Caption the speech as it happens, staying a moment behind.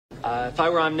If I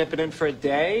were omnipotent for a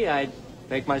day, I'd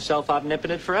make myself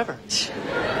omnipotent forever.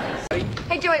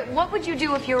 Hey, Joey, what would you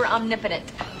do if you were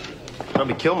omnipotent?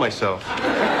 Probably kill myself.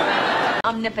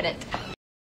 Omnipotent.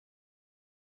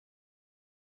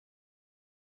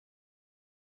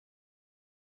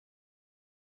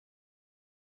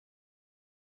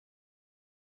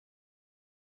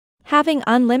 Having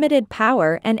unlimited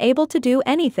power and able to do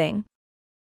anything.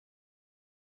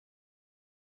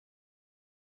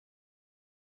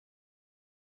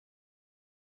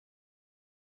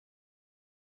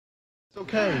 It's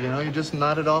okay, you know, you just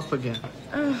nod it off again.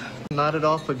 Nod it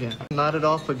off again. Nod it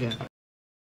off again.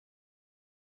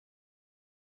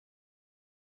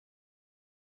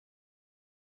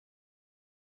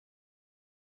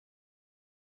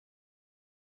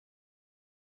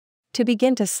 To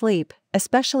begin to sleep,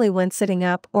 especially when sitting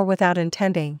up or without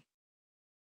intending.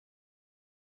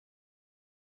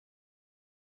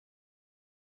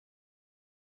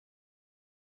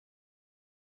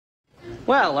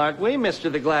 Well, aren't we, Mr.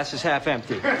 The Glass is Half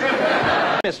Empty?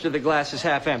 Mr. The Glass is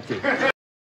Half Empty.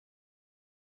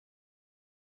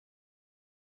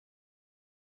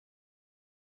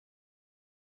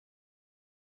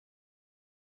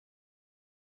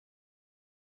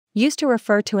 Used to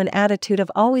refer to an attitude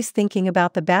of always thinking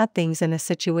about the bad things in a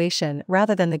situation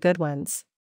rather than the good ones.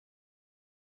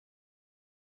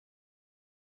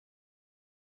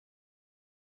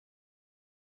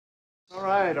 All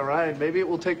right. Maybe it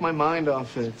will take my mind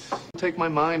off it. Take my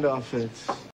mind off it.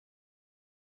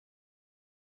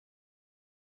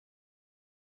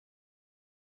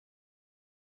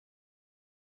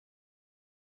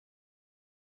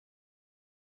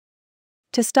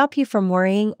 To stop you from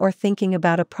worrying or thinking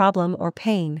about a problem or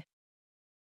pain.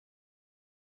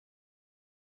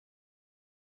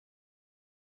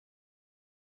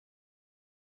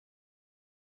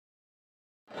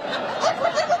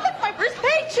 My first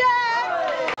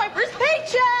paycheck! My first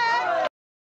paycheck!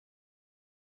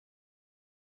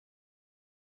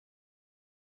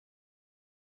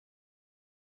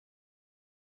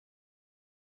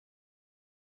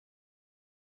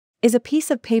 Is a piece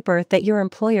of paper that your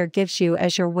employer gives you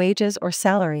as your wages or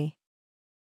salary.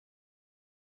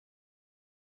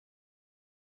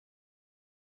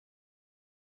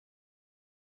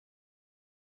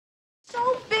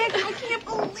 So big, I can't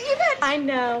believe it! I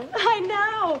know.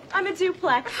 I'm a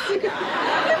duplex.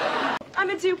 I'm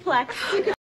a duplex.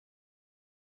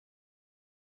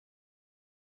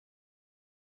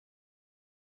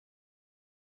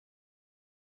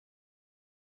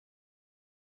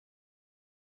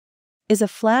 Is a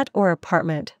flat or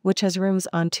apartment which has rooms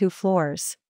on 2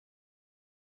 floors.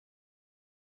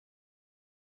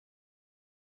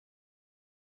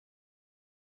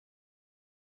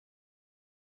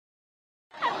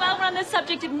 And while we're on the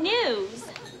subject of news.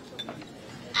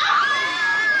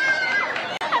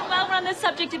 And while we're on the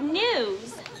subject of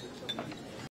news.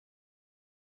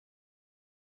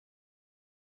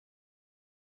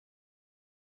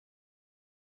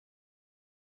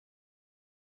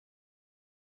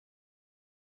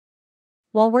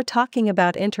 While we're talking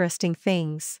about interesting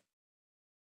things.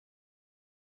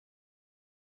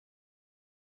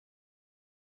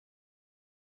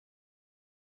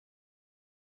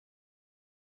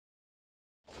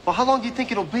 Well, how long do you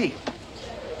think it'll be?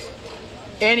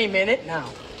 Any minute now.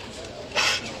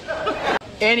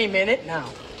 Any minute now.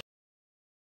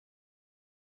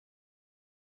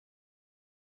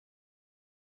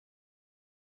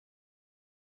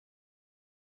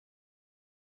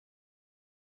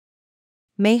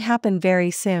 May happen very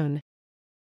soon.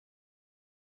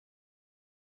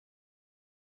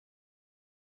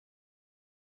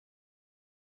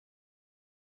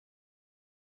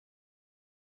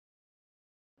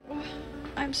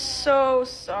 I'm so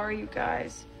sorry, you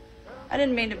guys. I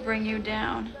didn't mean to bring you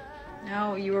down.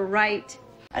 No, you were right.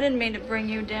 I didn't mean to bring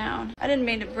you down. I didn't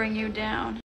mean to bring you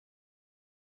down.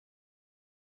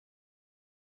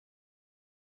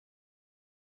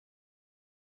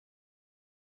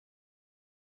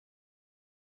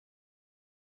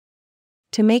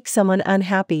 To make someone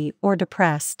unhappy or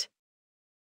depressed.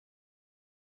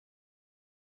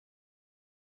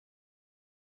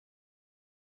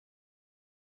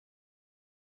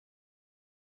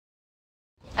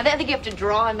 I think you have to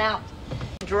draw him out.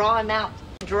 Draw him out.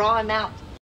 Draw him out.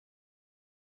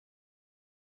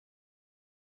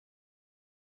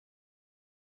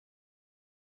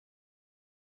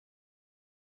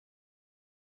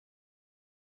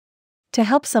 To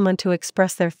help someone to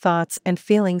express their thoughts and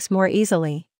feelings more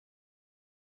easily.